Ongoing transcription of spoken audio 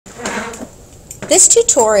This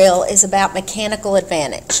tutorial is about mechanical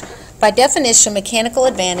advantage. By definition, mechanical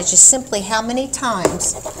advantage is simply how many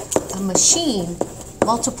times a machine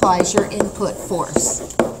multiplies your input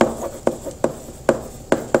force.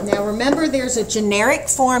 Now remember, there's a generic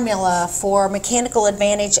formula for mechanical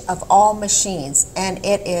advantage of all machines, and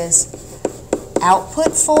it is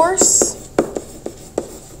output force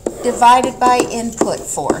divided by input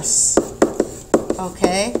force.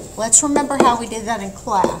 Okay, let's remember how we did that in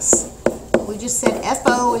class. We just said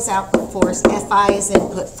FO is output force, FI is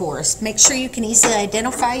input force. Make sure you can easily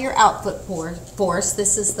identify your output force.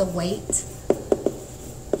 This is the weight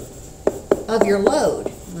of your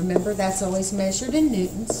load. Remember, that's always measured in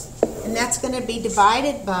newtons, and that's going to be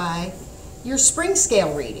divided by your spring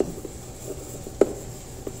scale reading.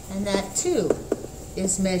 And that too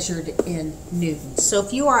is measured in newtons. So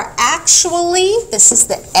if you are actually, this is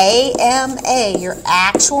the AMA, your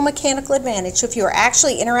actual mechanical advantage. So if you are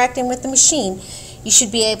actually interacting with the machine, you should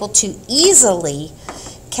be able to easily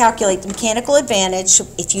calculate the mechanical advantage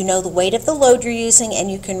if you know the weight of the load you're using and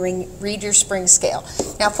you can read your spring scale.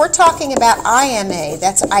 Now if we're talking about IMA,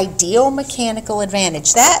 that's ideal mechanical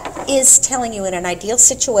advantage. That is telling you in an ideal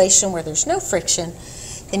situation where there's no friction,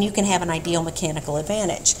 then you can have an ideal mechanical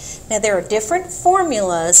advantage. Now there are different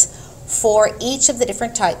formulas for each of the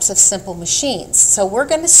different types of simple machines. So we're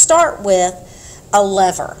going to start with a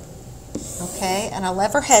lever. Okay, and a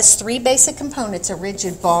lever has three basic components: a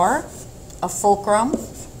rigid bar, a fulcrum,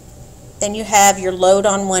 then you have your load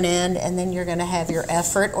on one end, and then you're going to have your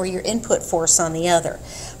effort or your input force on the other.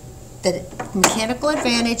 The mechanical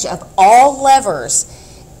advantage of all levers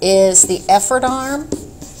is the effort arm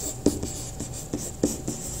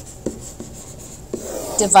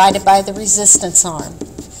divided by the resistance arm.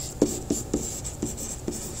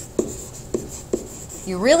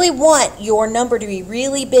 You really want your number to be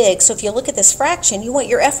really big, so if you look at this fraction, you want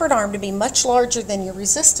your effort arm to be much larger than your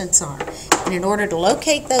resistance arm. And in order to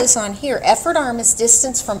locate those on here, effort arm is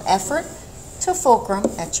distance from effort to fulcrum,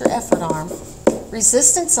 that's your effort arm.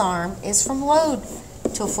 Resistance arm is from load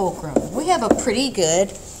to fulcrum. We have a pretty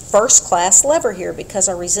good first-class lever here because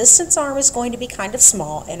our resistance arm is going to be kind of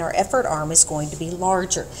small and our effort arm is going to be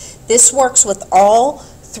larger. This works with all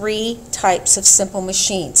three types of simple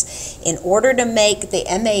machines. In order to make the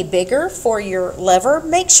MA bigger for your lever,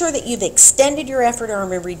 make sure that you've extended your effort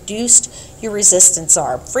arm and reduced your resistance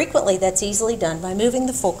arm. Frequently that's easily done by moving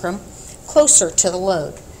the fulcrum closer to the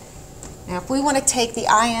load. Now if we want to take the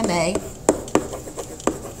IMA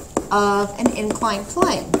of an inclined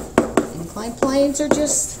plane, inclined planes are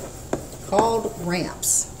just called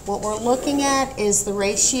ramps. What we're looking at is the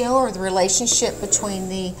ratio or the relationship between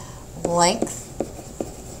the length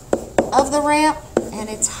of the ramp and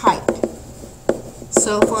its height.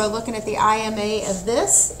 So if we're looking at the IMA of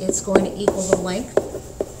this, it's going to equal the length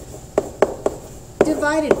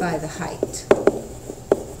divided by the height.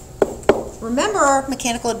 Remember,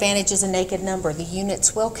 mechanical advantage is a naked number. The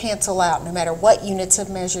units will cancel out no matter what units of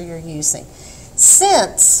measure you're using.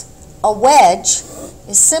 Since a wedge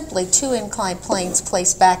is simply two inclined planes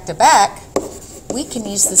placed back to back, we can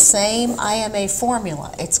use the same IMA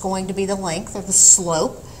formula. It's going to be the length or the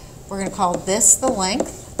slope. We're going to call this the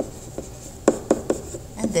length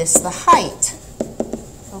and this the height.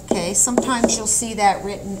 Okay, sometimes you'll see that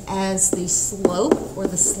written as the slope or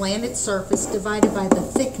the slanted surface divided by the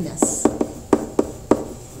thickness.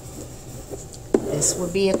 This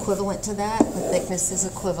would be equivalent to that. The thickness is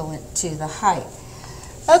equivalent to the height.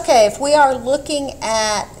 Okay, if we are looking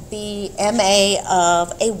at the MA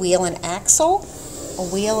of a wheel and axle, a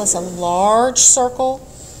wheel is a large circle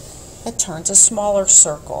that turns a smaller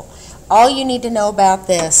circle. All you need to know about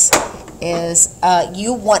this is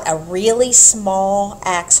you want a really small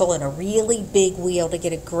axle and a really big wheel to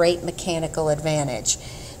get a great mechanical advantage.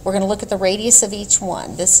 We're going to look at the radius of each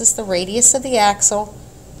one. This is the radius of the axle.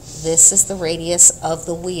 This is the radius of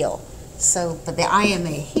the wheel. So for the IMA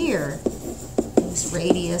here, is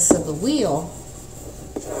radius of the wheel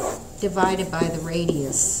divided by the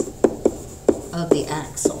radius of the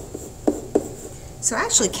axle. So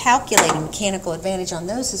actually calculating mechanical advantage on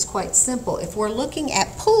those is quite simple. If we're looking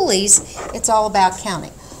at pulleys, it's all about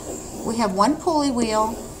counting. We have one pulley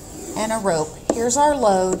wheel and a rope. Here's our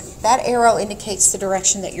load. That arrow indicates the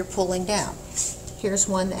direction that you're pulling down. Here's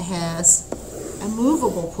one that has a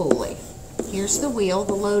movable pulley. Here's the wheel.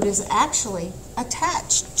 The load is actually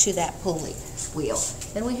attached to that pulley wheel.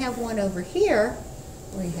 Then we have one over here.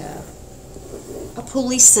 We have a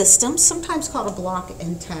pulley system, sometimes called a block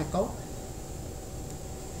and tackle.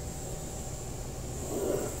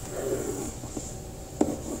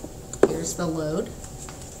 Here's the load.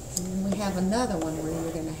 And then we have another one where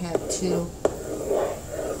we're going to have two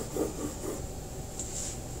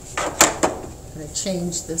going to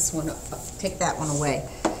change this one, take that one away.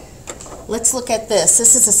 Let's look at this.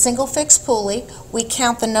 This is a single fixed pulley. We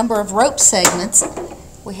count the number of rope segments.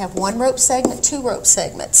 We have 1 rope segment, 2 rope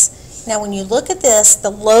segments. Now when you look at this, the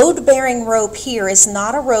load-bearing rope here is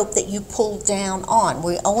not a rope that you pull down on.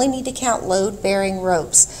 We only need to count load-bearing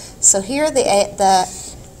ropes. So here the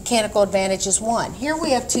mechanical advantage is 1. Here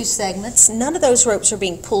we have 2 segments. None of those ropes are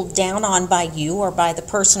being pulled down on by you or by the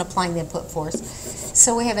person applying the input force.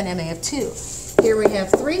 So we have an MA of 2. Here we have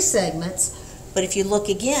 3 segments, but if you look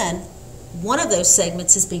again, one of those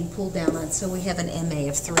segments is being pulled down on, so we have an MA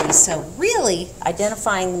of 3. So really,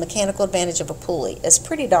 identifying the mechanical advantage of a pulley is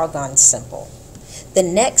pretty doggone simple. The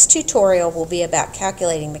next tutorial will be about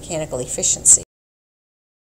calculating mechanical efficiency.